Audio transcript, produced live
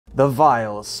The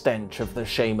vile stench of the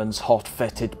shaman's hot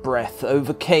fetid breath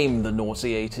overcame the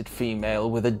nauseated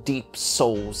female with a deep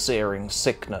soul-searing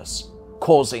sickness,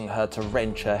 causing her to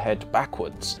wrench her head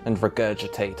backwards and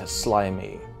regurgitate a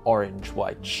slimy,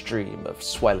 orange-white stream of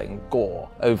swelling gore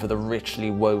over the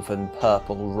richly woven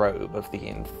purple robe of the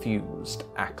infused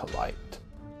acolyte.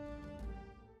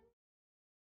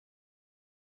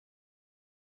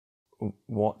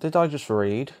 What did I just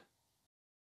read?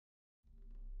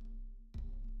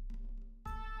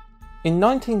 In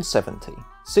 1970,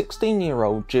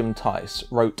 16-year-old Jim Theis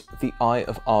wrote The Eye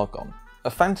of Argon, a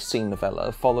fantasy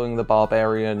novella following the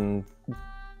barbarian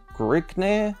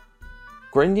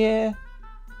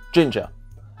Ginger,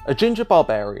 a ginger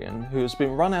barbarian who has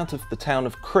been run out of the town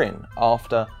of Kryn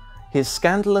after his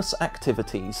scandalous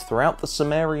activities throughout the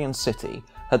Sumerian city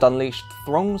had unleashed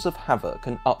throngs of havoc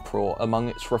and uproar among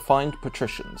its refined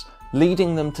patricians,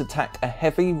 leading them to tack a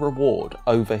heavy reward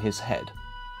over his head.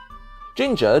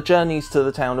 Ginger journeys to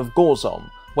the town of Gorzom,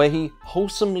 where he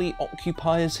wholesomely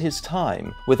occupies his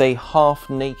time with a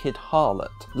half-naked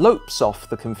harlot, lopes off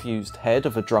the confused head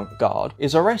of a drunk guard,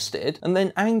 is arrested, and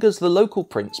then angers the local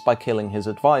prince by killing his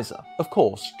advisor. Of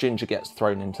course, Ginger gets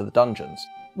thrown into the dungeons.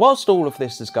 Whilst all of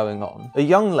this is going on, a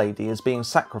young lady is being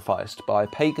sacrificed by a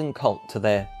pagan cult to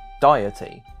their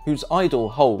deity, whose idol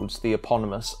holds the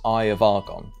eponymous Eye of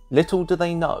Argon. Little do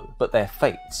they know, but their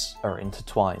fates are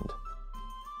intertwined.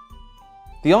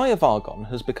 The Eye of Argon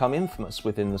has become infamous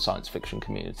within the science fiction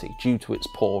community due to its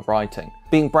poor writing,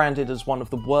 being branded as one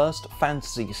of the worst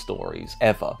fantasy stories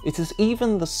ever. It is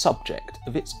even the subject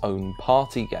of its own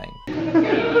party game. To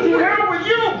hell with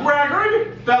you,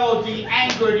 braggart! Bellowed the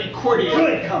angered courtier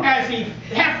as he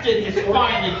hefted his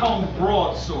finely honed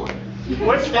broadsword.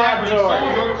 Which stabbing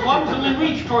soldier clumsily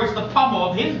reached towards the pommel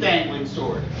of his dangling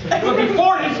sword, but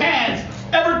before his hands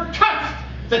ever touched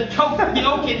the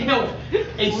oaken hilt,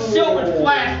 a silvered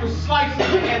flash was slicing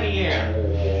the heavy air.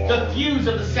 The thews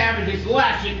of the savage's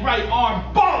lashing right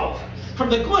arm bulged from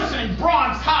the glistening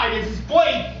bronze hide as his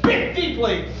blade bit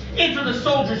deeply into the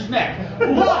soldier's neck,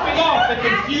 lopping off the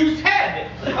confused head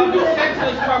of the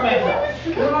senseless tormentor.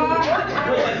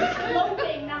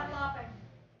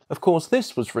 Of course,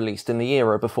 this was released in the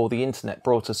era before the internet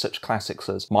brought us such classics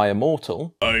as My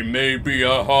Immortal, I may be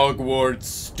a Hogwarts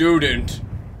student,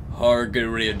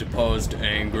 Hargerid paused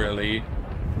angrily,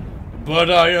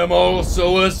 but I am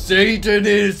also a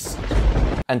Satanist!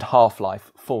 and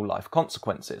Half-Life: Full Life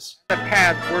Consequences. The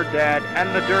paths were dead, and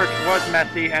the dirt was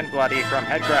messy and bloody from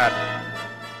head grabs.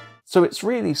 So it's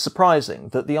really surprising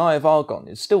that the Eye of Argon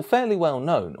is still fairly well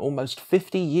known almost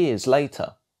 50 years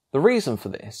later. The reason for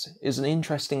this is an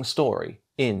interesting story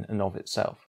in and of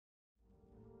itself.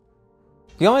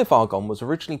 The Eye of Argon was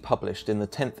originally published in the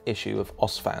 10th issue of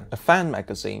OSFAN, a fan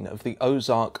magazine of the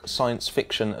Ozark Science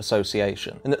Fiction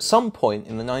Association, and at some point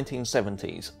in the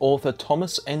 1970s, author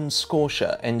Thomas N.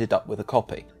 Scotia ended up with a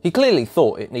copy. He clearly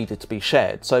thought it needed to be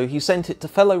shared, so he sent it to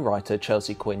fellow writer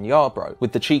Chelsea Quinn Yarbrough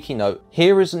with the cheeky note,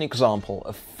 "Here is an example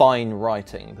of fine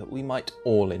writing that we might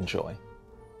all enjoy."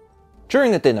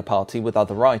 During a dinner party with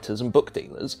other writers and book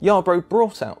dealers, Yarbrough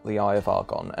brought out The Eye of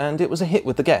Argon, and it was a hit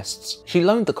with the guests. She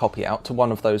loaned the copy out to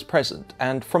one of those present,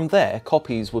 and from there,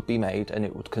 copies would be made and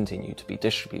it would continue to be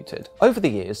distributed. Over the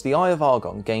years, The Eye of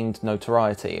Argon gained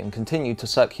notoriety and continued to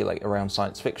circulate around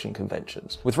science fiction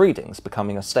conventions, with readings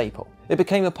becoming a staple. It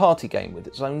became a party game with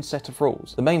its own set of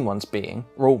rules, the main ones being: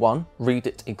 Rule 1, read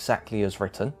it exactly as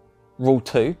written. Rule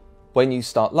 2, when you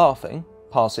start laughing,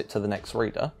 pass it to the next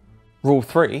reader. Rule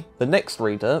 3, the next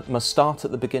reader must start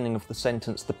at the beginning of the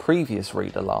sentence the previous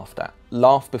reader laughed at.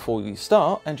 Laugh before you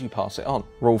start and you pass it on.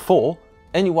 Rule 4,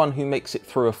 anyone who makes it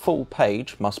through a full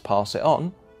page must pass it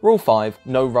on. Rule 5,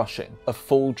 no rushing. A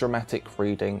full dramatic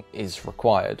reading is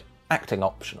required. Acting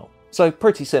optional. So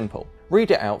pretty simple.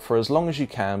 Read it out for as long as you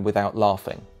can without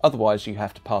laughing, otherwise you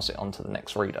have to pass it on to the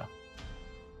next reader.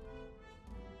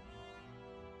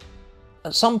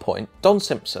 At some point, Don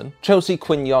Simpson, Chelsea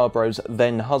Quinn Yarbrough's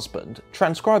then husband,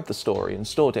 transcribed the story and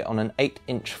stored it on an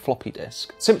 8-inch floppy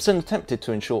disk. Simpson attempted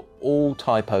to ensure all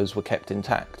typos were kept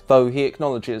intact, though he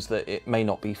acknowledges that it may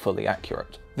not be fully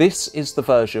accurate. This is the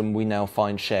version we now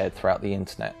find shared throughout the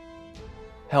internet.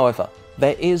 However,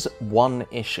 there is one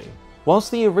issue. Whilst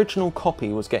the original copy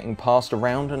was getting passed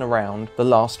around and around, the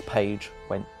last page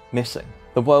went missing.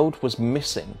 The world was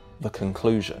missing the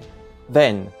conclusion.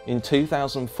 Then, in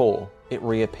 2004, it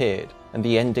reappeared, and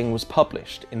the ending was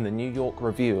published in the New York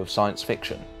Review of Science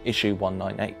Fiction, issue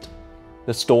 198.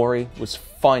 The story was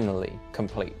finally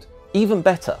complete. Even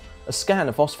better, a scan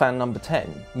of OSFAN number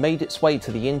 10 made its way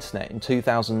to the internet in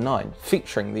 2009,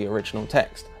 featuring the original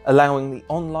text, allowing the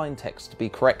online text to be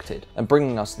corrected and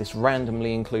bringing us this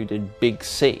randomly included big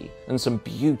C and some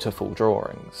beautiful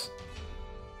drawings.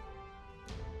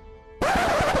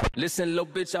 Listen, little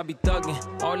bitch, I be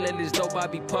thuggin'. All that is dope, I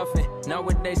be puffin'.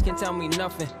 Nowadays can't tell me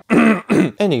nothing.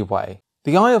 Anyway,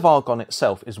 the Eye of Argon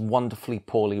itself is wonderfully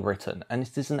poorly written, and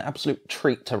it is an absolute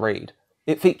treat to read.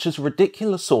 It features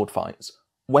ridiculous sword fights,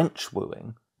 wench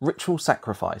wooing, ritual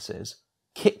sacrifices,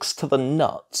 kicks to the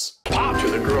nuts, pop to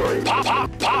the groin,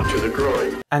 pop to the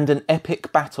groin, and an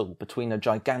epic battle between a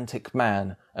gigantic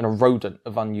man and a rodent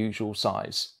of unusual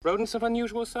size. Rodents of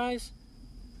unusual size?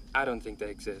 I don't think they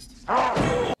exist.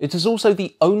 It is also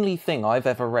the only thing I've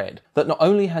ever read that not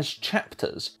only has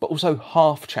chapters, but also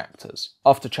half chapters.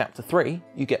 After chapter 3,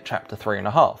 you get chapter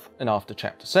 3.5, and after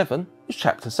chapter 7 is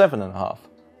chapter 7.5.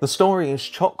 The story is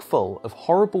chock full of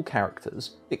horrible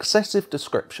characters, excessive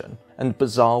description, and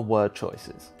bizarre word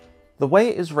choices. The way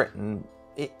it is written,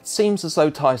 it seems as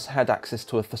though Theis had access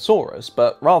to a thesaurus,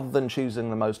 but rather than choosing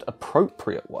the most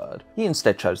appropriate word, he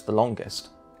instead chose the longest.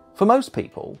 For most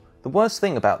people, the worst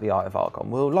thing about the Eye of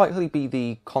Argon will likely be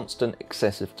the constant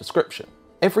excessive description.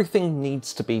 Everything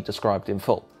needs to be described in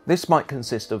full. This might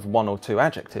consist of 1 or 2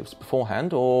 adjectives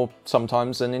beforehand, or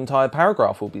sometimes an entire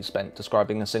paragraph will be spent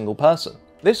describing a single person.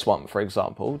 This one, for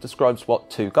example, describes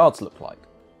what 2 guards look like.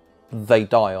 They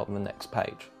die on the next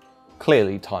page.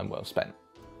 Clearly time well spent.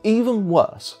 Even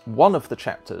worse, one of the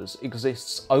chapters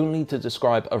exists only to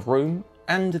describe a room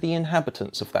and the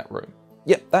inhabitants of that room.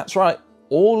 Yep, that's right,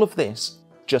 all of this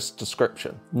just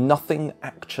description. Nothing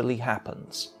actually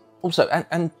happens. Also,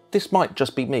 and this might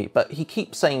just be me, but he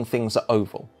keeps saying things are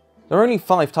oval. There are only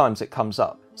 5 times it comes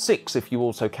up, 6 if you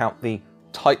also count the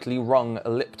tightly rung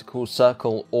elliptical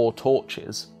circle or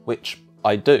torches, which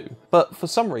I do, but for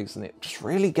some reason it just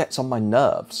really gets on my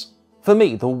nerves. For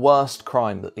me, the worst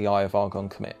crime that the Eye of Argon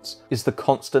commits is the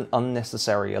constant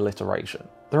unnecessary alliteration.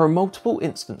 There are multiple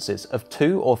instances of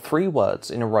 2 or 3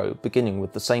 words in a row beginning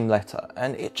with the same letter,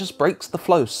 and it just breaks the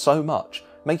flow so much,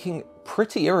 making it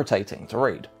pretty irritating to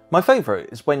read. My favourite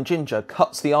is when Ginger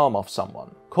cuts the arm off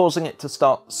someone, causing it to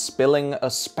start spilling a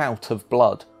spout of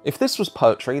blood. If this was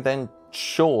poetry, then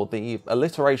sure, the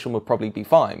alliteration would probably be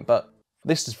fine, but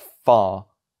this is far,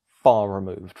 far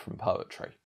removed from poetry.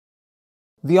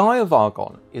 The Eye of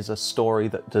Argon is a story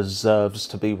that deserves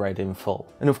to be read in full,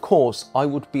 and of course I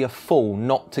would be a fool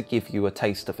not to give you a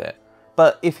taste of it,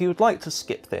 but if you would like to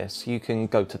skip this, you can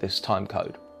go to this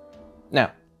timecode.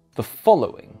 Now, the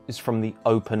following is from the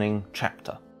opening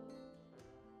chapter.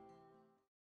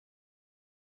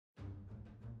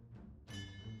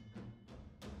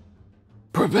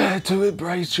 Prepare to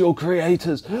embrace your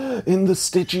creators in the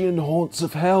Stygian haunts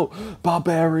of hell,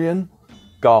 barbarian,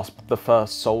 gasped the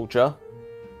first soldier.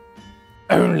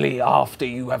 Only after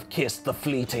you have kissed the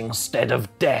fleeting stead of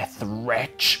death,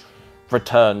 wretch,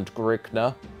 returned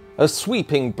Grigner. A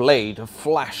sweeping blade of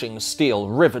flashing steel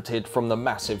riveted from the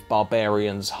massive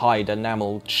barbarian's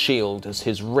hide-enamelled shield as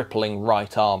his rippling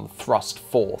right arm thrust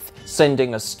forth,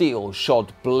 sending a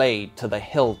steel-shod blade to the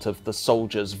hilt of the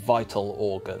soldier's vital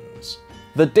organs.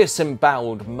 The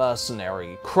disemboweled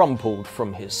mercenary crumpled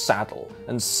from his saddle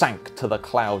and sank to the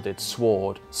clouded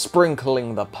sward,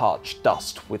 sprinkling the parched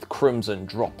dust with crimson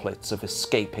droplets of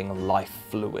escaping life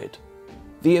fluid.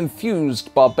 The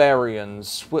infused barbarian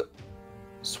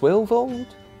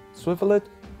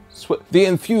The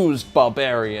infused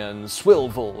barbarian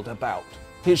swiveled about,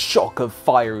 his shock of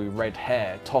fiery red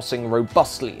hair tossing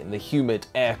robustly in the humid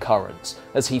air currents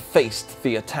as he faced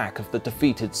the attack of the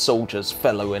defeated soldier's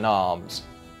fellow in arms.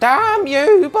 "Damn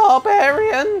you,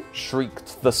 barbarian!"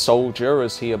 shrieked the soldier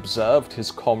as he observed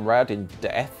his comrade in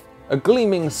death. A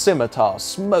gleaming scimitar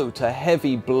smote a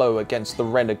heavy blow against the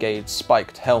renegade's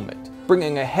spiked helmet,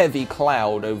 bringing a heavy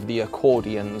cloud over the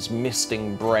accordion's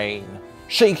misting brain.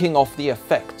 Shaking off the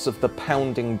effects of the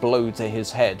pounding blow to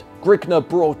his head, Grigner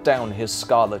brought down his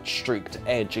scarlet-streaked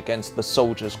edge against the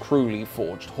soldier's cruelly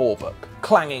forged hauberk,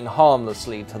 clanging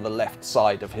harmlessly to the left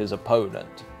side of his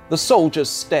opponent. The soldier's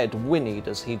stead whinnied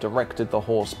as he directed the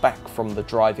horse back from the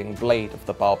driving blade of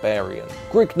the barbarian.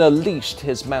 Grigner leashed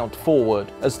his mount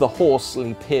forward as the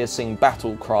hoarsely piercing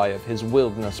battle cry of his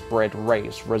wilderness-bred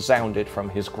race resounded from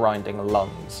his grinding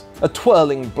lungs. A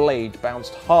twirling blade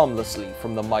bounced harmlessly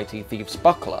from the mighty thief's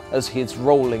buckler as his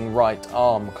rolling right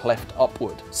arm cleft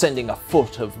upward, sending a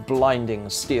foot of blinding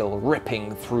steel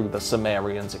ripping through the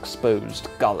Cimmerian's exposed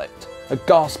gullet. A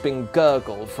gasping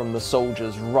gurgle from the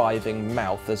soldier's writhing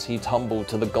mouth as he tumbled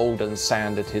to the golden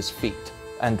sand at his feet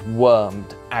and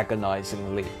wormed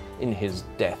agonizingly in his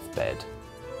deathbed.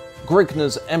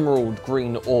 Grigner's emerald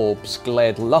green orbs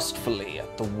glared lustfully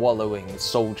at the wallowing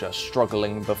soldier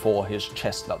struggling before his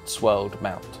chestnut-swirled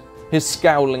mount. His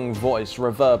scowling voice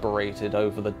reverberated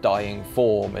over the dying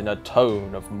form in a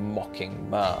tone of mocking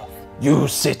mirth. "You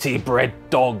city-bred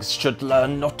dogs should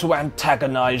learn not to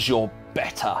antagonize your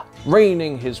better."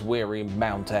 Reining his weary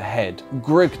mount ahead,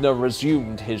 Grigner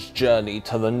resumed his journey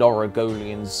to the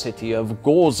Noragolian city of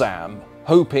Gorzam,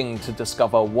 hoping to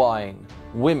discover wine,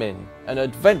 women, and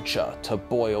adventure to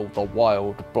boil the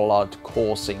wild blood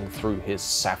coursing through his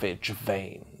savage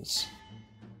veins.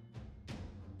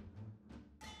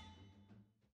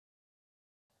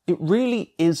 It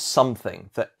really is something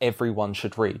that everyone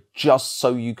should read, just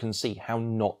so you can see how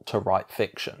not to write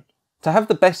fiction. To have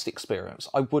the best experience,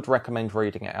 I would recommend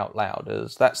reading it out loud,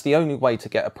 as that's the only way to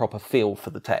get a proper feel for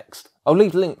the text. I'll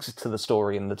leave links to the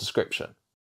story in the description.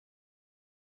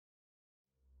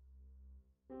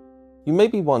 You may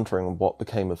be wondering what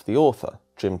became of the author,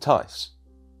 Jim Theis.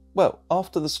 Well,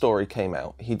 after the story came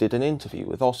out, he did an interview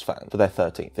with OzFan for their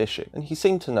 13th issue, and he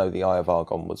seemed to know the Eye of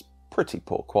Argon was pretty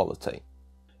poor quality.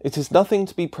 It is nothing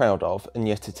to be proud of, and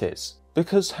yet it is.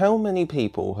 Because how many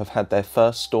people have had their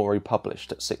first story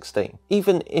published at 16?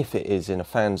 Even if it is in a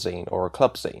fanzine or a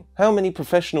club zine, how many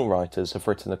professional writers have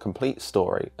written a complete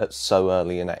story at so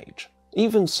early an age?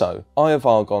 Even so, Eye of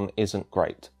Argon isn't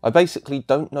great. I basically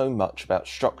don't know much about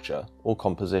structure or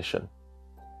composition.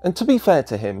 And to be fair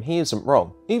to him, he isn't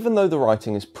wrong. Even though the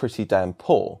writing is pretty damn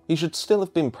poor, he should still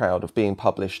have been proud of being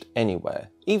published anywhere,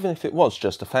 even if it was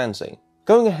just a fanzine.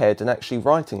 Going ahead and actually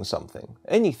writing something,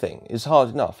 anything, is hard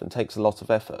enough and takes a lot of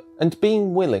effort. And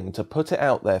being willing to put it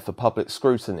out there for public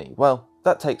scrutiny, well,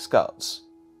 that takes guts.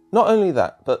 Not only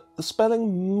that, but the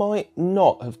spelling might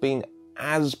not have been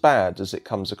as bad as it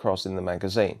comes across in the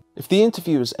magazine. If the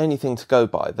interview is anything to go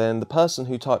by, then the person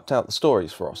who typed out the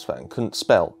stories for OzFan couldn't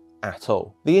spell at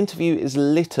all. The interview is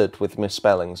littered with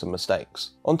misspellings and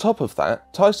mistakes. On top of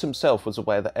that, Theis himself was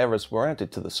aware that errors were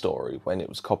added to the story when it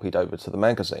was copied over to the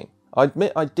magazine. I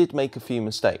admit I did make a few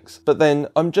mistakes, but then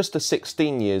I'm just a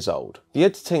 16 years old. The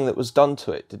editing that was done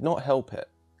to it did not help it.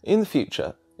 In the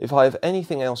future, if I have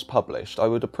anything else published, I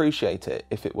would appreciate it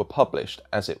if it were published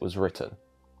as it was written.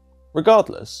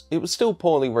 Regardless, it was still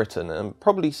poorly written and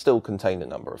probably still contained a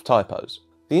number of typos.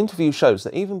 The interview shows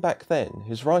that even back then,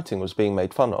 his writing was being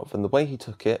made fun of, and the way he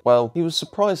took it, well, he was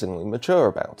surprisingly mature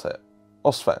about it.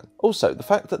 OzFan. Also, the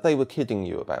fact that they were kidding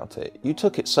you about it, you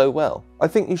took it so well. I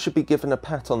think you should be given a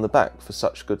pat on the back for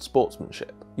such good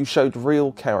sportsmanship. You showed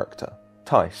real character.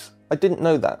 Theis. I didn't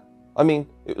know that. I mean,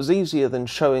 it was easier than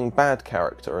showing bad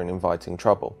character and inviting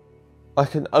trouble. I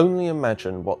can only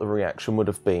imagine what the reaction would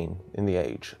have been in the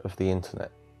age of the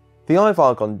internet. The Eye of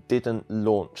Argon didn't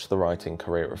launch the writing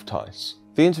career of Theis.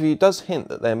 The interview does hint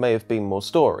that there may have been more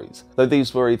stories, though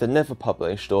these were either never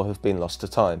published or have been lost to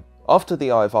time. After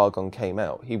the Eye of Argon came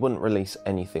out, he wouldn't release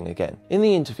anything again. In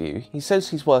the interview, he says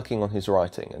he's working on his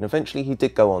writing, and eventually he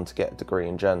did go on to get a degree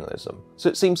in journalism, so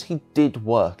it seems he did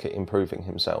work at improving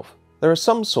himself. There are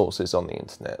some sources on the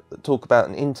internet that talk about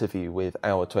an interview with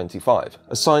Hour 25,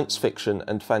 a science fiction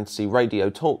and fantasy radio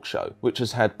talk show, which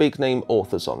has had big name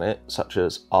authors on it, such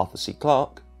as Arthur C.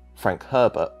 Clarke, Frank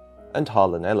Herbert, and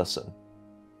Harlan Ellison.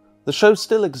 The show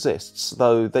still exists,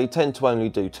 though they tend to only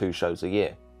do 2 shows a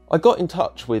year. I got in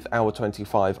touch with Hour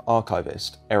 25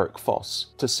 archivist Eric Foss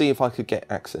to see if I could get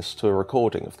access to a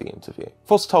recording of the interview.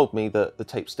 Foss told me that the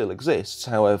tape still exists,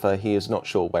 however he is not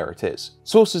sure where it is.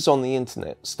 Sources on the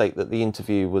internet state that the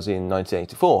interview was in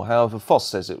 1984, however Foss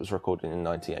says it was recorded in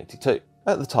 1982.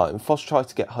 At the time, Foss tried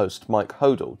to get host Mike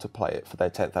Hodel to play it for their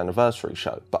 10th anniversary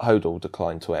show, but Hodel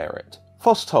declined to air it.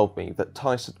 Foss told me that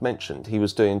Theis had mentioned he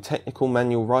was doing technical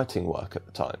manual writing work at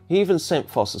the time. He even sent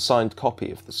Foss a signed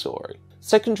copy of the story.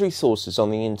 Secondary sources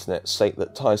on the internet state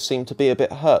that Theis seemed to be a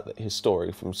bit hurt that his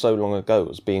story from so long ago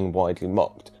was being widely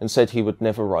mocked, and said he would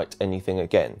never write anything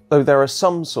again. Though there are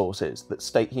some sources that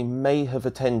state he may have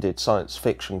attended science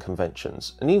fiction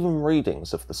conventions, and even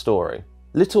readings of the story.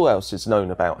 Little else is known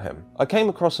about him. I came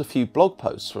across a few blog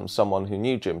posts from someone who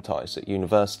knew Jim Theis at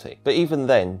university, but even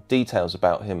then, details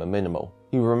about him are minimal.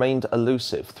 He remained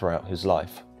elusive throughout his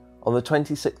life. On the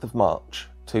 26th of March,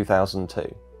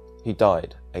 2002, he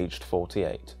died, aged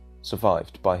 48,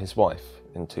 survived by his wife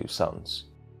and 2 sons.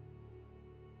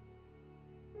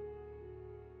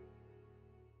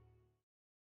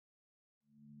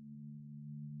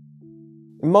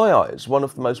 In my eyes, one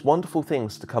of the most wonderful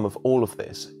things to come of all of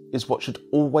this is what should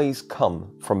always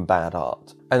come from bad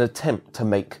art, an attempt to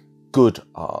make good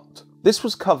art. This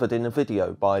was covered in a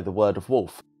video by The Word of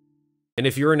Wolf. And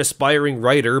if you're an aspiring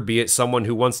writer, be it someone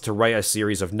who wants to write a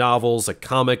series of novels, a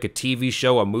comic, a TV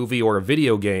show, a movie, or a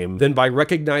video game, then by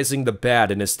recognizing the bad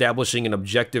and establishing an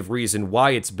objective reason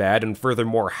why it's bad, and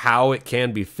furthermore how it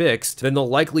can be fixed, then the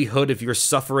likelihood of your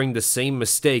suffering the same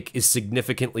mistake is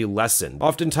significantly lessened.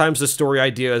 Oftentimes the story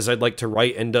ideas I'd like to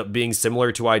write end up being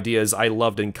similar to ideas I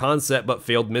loved in concept but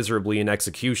failed miserably in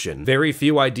execution. Very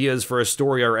few ideas for a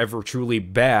story are ever truly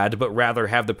bad, but rather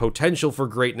have the potential for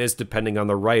greatness depending on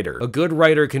the writer. A good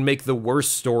writer can make the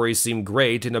worst story seem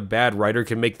great, and a bad writer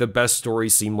can make the best story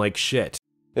seem like shit.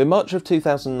 In March of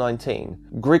 2019,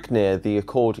 Grignir the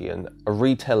Accordion, a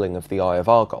retelling of the Eye of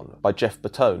Argon by Jeff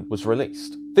Bertone, was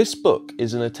released. This book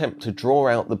is an attempt to draw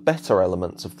out the better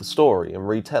elements of the story and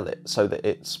retell it so that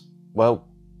it's, well,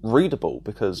 readable,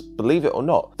 because believe it or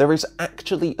not, there is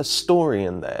actually a story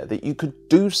in there that you could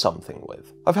do something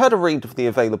with. I've had a read of the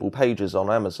available pages on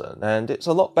Amazon and it's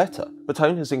a lot better.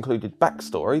 Bertone has included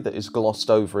backstory that is glossed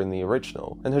over in the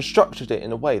original and has structured it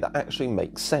in a way that actually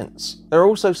makes sense. There are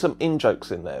also some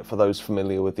in-jokes in there for those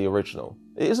familiar with the original.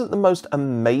 It isn't the most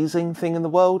amazing thing in the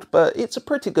world, but it's a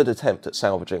pretty good attempt at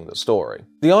salvaging the story.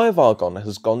 The Eye of Argon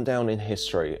has gone down in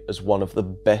history as one of the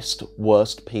best,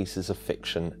 worst pieces of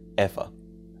fiction ever.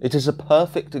 It is a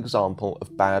perfect example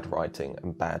of bad writing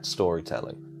and bad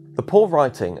storytelling. The poor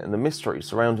writing and the mystery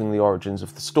surrounding the origins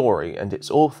of the story and its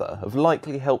author have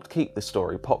likely helped keep this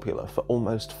story popular for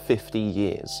almost 50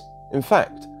 years. In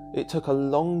fact, it took a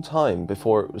long time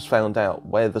before it was found out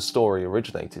where the story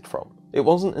originated from. It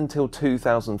wasn't until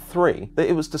 2003 that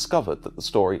it was discovered that the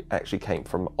story actually came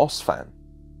from Osfan.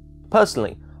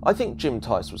 Personally, I think Jim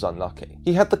Theis was unlucky.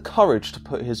 He had the courage to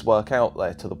put his work out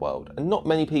there to the world, and not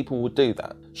many people would do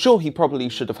that. Sure, he probably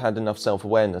should have had enough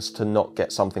self-awareness to not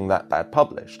get something that bad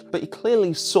published, but he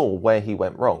clearly saw where he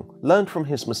went wrong, learned from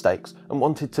his mistakes, and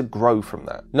wanted to grow from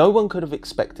that. No one could have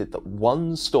expected that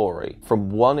one story from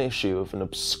one issue of an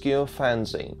obscure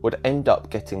fanzine would end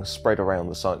up getting spread around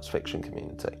the science fiction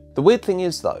community. The weird thing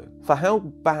is though, for how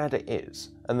bad it is,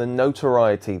 and the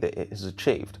notoriety that it has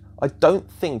achieved, I don't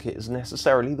think it is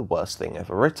necessarily the worst thing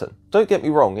ever written. Don't get me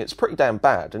wrong, it's pretty damn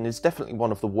bad and is definitely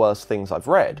one of the worst things I've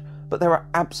read, but there are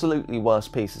absolutely worse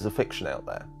pieces of fiction out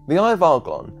there. The Eye of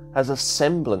Argon has a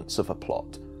semblance of a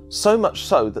plot, so much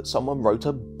so that someone wrote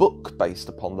a book based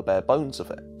upon the bare bones of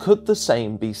it. Could the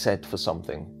same be said for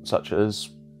something such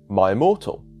as My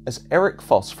Immortal? As Eric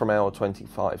Foss from Hour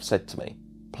 25 said to me,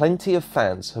 plenty of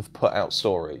fans have put out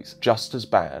stories just as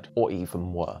bad or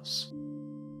even worse.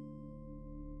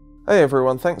 Hey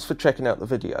everyone, thanks for checking out the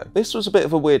video. This was a bit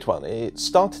of a weird one. It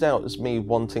started out as me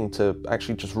wanting to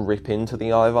actually just rip into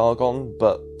the Eye of Argon,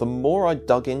 but the more I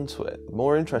dug into it, the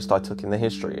more interest I took in the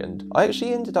history, and I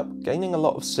actually ended up gaining a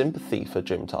lot of sympathy for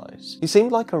Jim Theis. He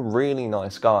seemed like a really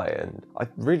nice guy, and I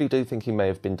really do think he may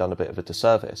have been done a bit of a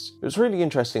disservice. It was really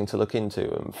interesting to look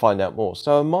into and find out more,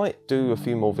 so I might do a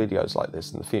few more videos like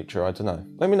this in the future, I don't know.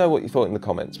 Let me know what you thought in the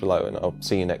comments below, and I'll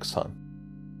see you next time.